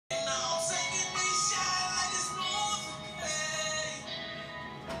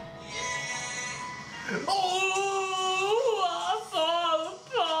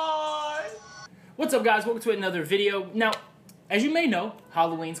What's up, guys? Welcome to another video. Now, as you may know,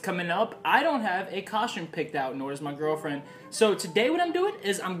 Halloween's coming up. I don't have a costume picked out, nor does my girlfriend. So today what I'm doing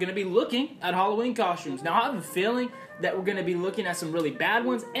is I'm going to be looking at Halloween costumes. Now, I have a feeling that we're going to be looking at some really bad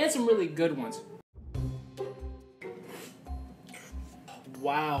ones and some really good ones.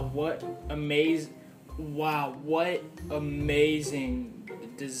 Wow, what amazing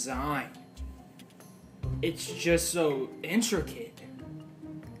design. It's just so intricate.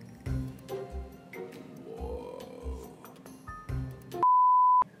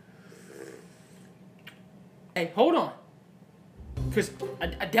 Hey, hold on, because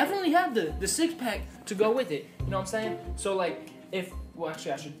I definitely have the six-pack to go with it, you know what I'm saying? So, like, well,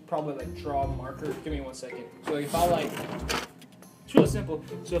 actually, I should probably, like, draw a marker. Give me 1 second. So, if I, like, it's real simple.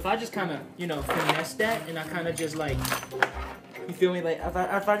 So, if I just kind of, you know, finesse that, and I kind of just, like, you feel me? Like,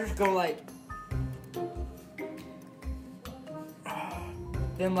 if I just go, like,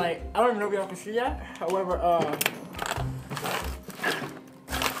 then, like, I don't even know if y'all can see that. However,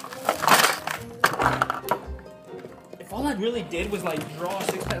 all I really did was, like, draw a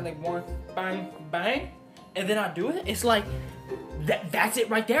six-pack, like, one, bang, bang, and then I do it. It's like, that's it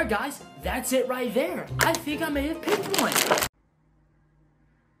right there, guys. That's it right there. I think I may have picked one.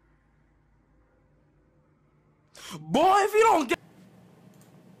 Boy, if you don't get...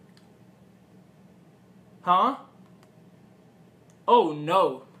 Huh? Oh,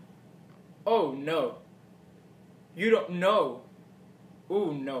 no. Oh, no. You don't know.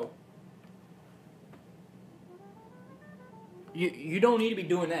 Oh, no. You don't need to be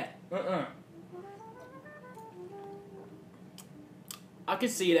doing that. I can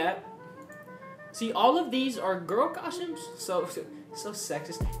see that. See, all of these are girl costumes. So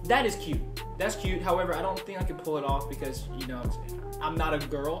sexist. That is cute. That's cute. However, I don't think I can pull it off because, you know, I'm not a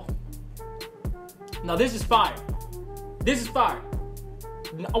girl. Now, this is fire. This is fire.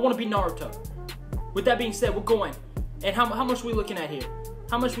 I want to be Naruto. With that being said, we're going. And how much are we looking at here?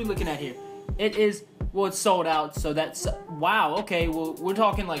 How much are we looking at here? It is... Well, it's sold out, so that's... Wow, okay, well, we're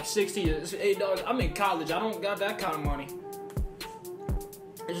talking like $60 to $8. I'm in college. I don't got that kind of money.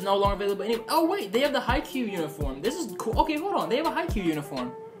 It's no longer available anyway. Oh, wait, they have the Haikyuu uniform. This is cool. Okay, hold on. They have a Haikyuu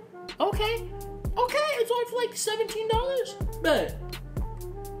uniform. Okay. Okay, it's only for like $17. Bet.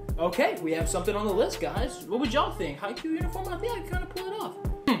 Okay, we have something on the list, guys. What would y'all think? Haikyuu uniform? I think I can kind of pull it off.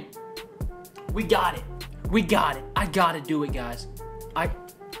 We got it. We got it. I gotta do it, guys.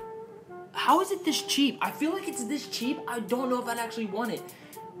 How is it this cheap? I feel like it's this cheap. I don't know if I'd actually want it.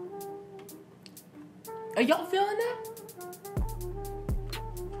 Are y'all feeling that?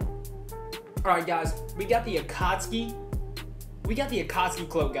 Alright, guys. We got the Akatsuki. We got the Akatsuki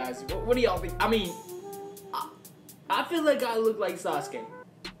cloak, guys. What do y'all think? I mean, I feel like I look like Sasuke.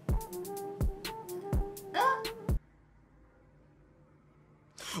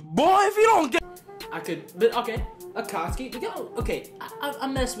 Boy, if you don't get... I could... But, okay. Akatsuki. Okay, I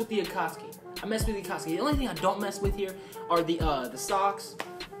mess with the Akatsuki. I mess with the Akatsuki. The only thing I don't mess with here are the socks.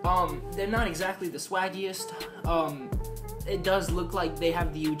 They're not exactly the swaggiest. It does look like they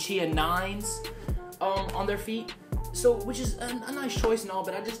have the Uchiha 9s on their feet. So, which is a nice choice and all,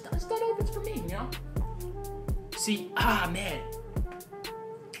 but I just don't know if it's for me, you know? See, man.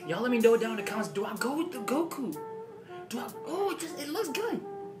 Y'all let me know down in the comments. Do I go with the Goku? It looks good.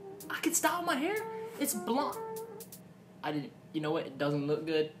 I can style my hair. It's blonde. You know what? It doesn't look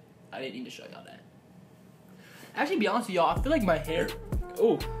good. I didn't need to show y'all that. Actually, to be honest with y'all, I feel like my hair...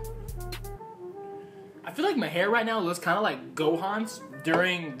 I feel like my hair right now looks kind of like Gohan's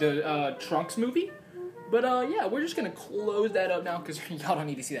during the Trunks movie. But, yeah, we're just going to close that up now because y'all don't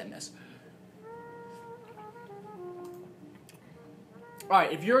need to see that mess.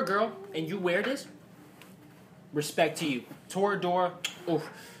 Alright, if you're a girl and you wear this, respect to you. Toradora,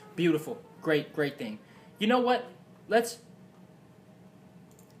 beautiful. Great thing. You know what? Let's...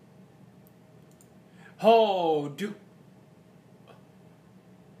 Oh, dude.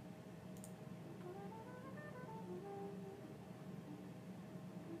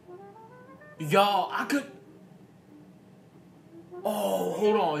 Y'all, I could... Oh,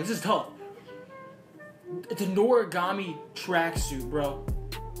 hold on. This is tough. It's a Noragami tracksuit, bro.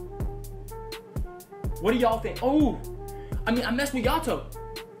 What do y'all think? Oh, I mean, I messed with Yato.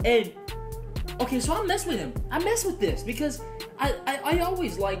 And... Okay, so I mess with him. I mess with this because I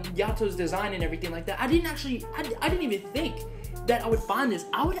always like Yato's design and everything like that. I didn't even think that I would find this.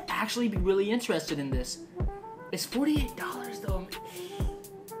 I would actually be really interested in this. It's $48 though.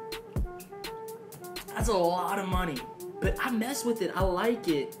 That's a lot of money. But I mess with it. I like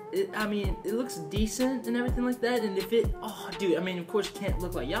it. I mean, it looks decent and everything like that. And if it, dude, I mean, of course, you can't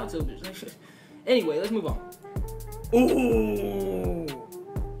look like Yato. Anyway, let's move on. Ooh.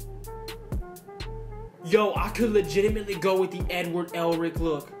 Yo, I could legitimately go with the Edward Elric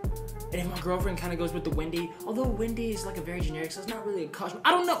look. And if my girlfriend kind of goes with the Wendy, although Wendy is like a very generic, so it's not really a costume.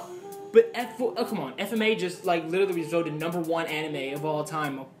 I don't know. But come on, FMA just like literally was voted #1 anime of all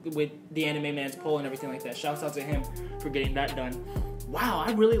time with the Anime Man's poll and everything like that. Shouts out to him for getting that done. Wow,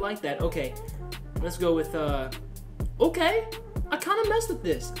 I really like that. Okay, let's go with okay, I kind of mess with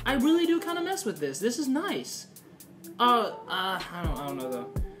this. I really do kind of mess with this. This is nice. I don't know though.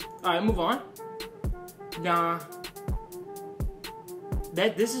 All right, move on. Nah.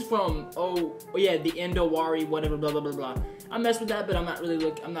 This is from oh yeah, the Indowari whatever blah blah blah blah. I mess with that, but I'm not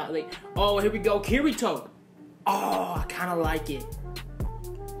really I'm not like, oh, here we go, Kirito. Oh, I kind of like it.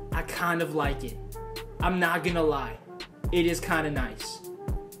 I kind of like it. I'm not gonna lie. It is kind of nice.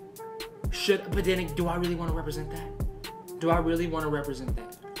 But then, do I really want to represent that? Do I really want to represent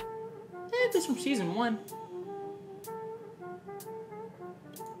that? This is from season 1.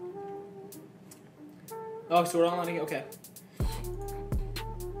 Oh, so we're all on again? Okay.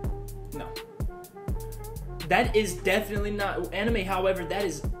 No. That is definitely not anime, however, that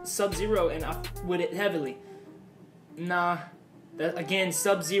is Sub-Zero, and I would it heavily. Nah. That, again,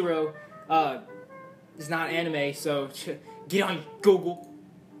 Sub-Zero is not anime, so get on Google.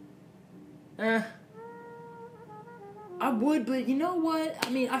 I would, but you know what? I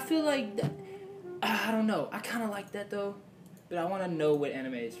mean, I feel like that, I don't know. I kind of like that though, but I want to know what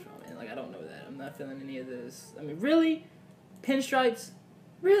anime it's from, and like I don't know that. I'm not feeling any of this. I mean, really? Pinstripes?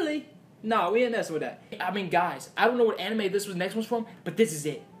 Really? No, we ain't messing with that. I mean, guys, I don't know what anime this was next one's from, but this is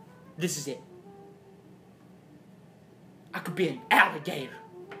it. This is it. I could be an alligator.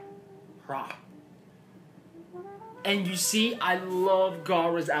 Rah. And you see, I love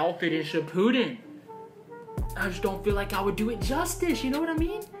Gaara's outfit in Shippuden. I just don't feel like I would do it justice, you know what I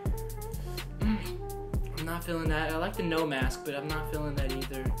mean? I'm not feeling that. I like the no mask, but I'm not feeling that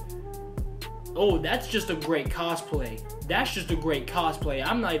either. Oh, that's just a great cosplay. That's just a great cosplay.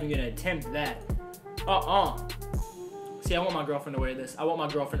 I'm not even gonna attempt that. See, I want my girlfriend to wear this. I want my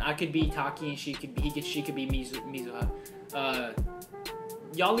girlfriend. I could be Taki and she could be Mizuha.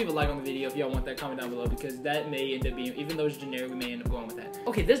 Y'all leave a like on the video if y'all want that. Comment down below because that may end up being, even though it's generic, we may end up going with that.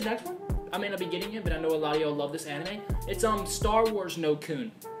 Okay, this next one, I may not be getting it, but I know a lot of y'all love this anime. It's Star Wars No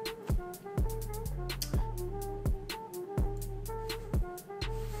Kun.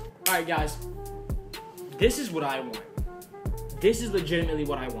 All right, guys. This is what I want. This is legitimately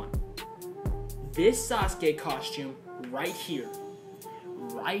what I want. This Sasuke costume right here,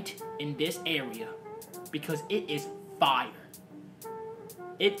 right in this area, because it is fire.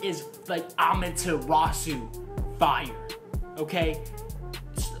 It is like Amaterasu fire, okay?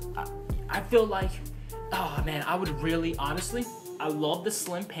 I feel like, oh man, I would really, honestly, I love the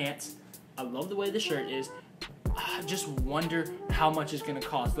slim pants. I love the way the shirt is. I just wonder how much it's gonna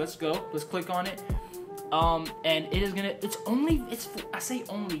cost. Let's go, let's click on it. And it is gonna, I say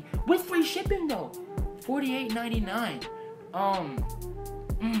only, with free shipping though,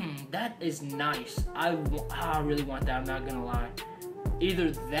 $48.99. That is nice. I really want that, I'm not gonna lie.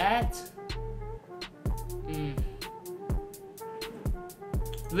 Either that,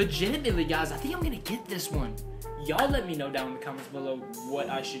 legitimately guys, I think I'm gonna get this one. Y'all let me know down in the comments below what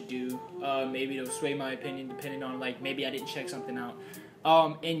I should do. Maybe it'll sway my opinion depending on, like, maybe I didn't check something out.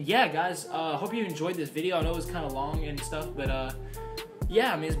 And yeah, guys, hope you enjoyed this video. I know it was kind of long and stuff, but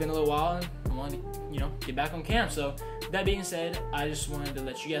yeah, I mean, it's been a little while and I wanted to, you know, get back on cam. So that being said, I just wanted to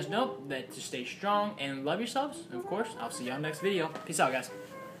let you guys know that to stay strong and love yourselves. And of course, I'll see y'all next video. Peace out, guys.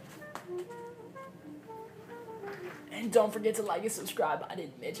 And don't forget to like and subscribe. I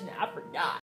didn't mention it. I forgot.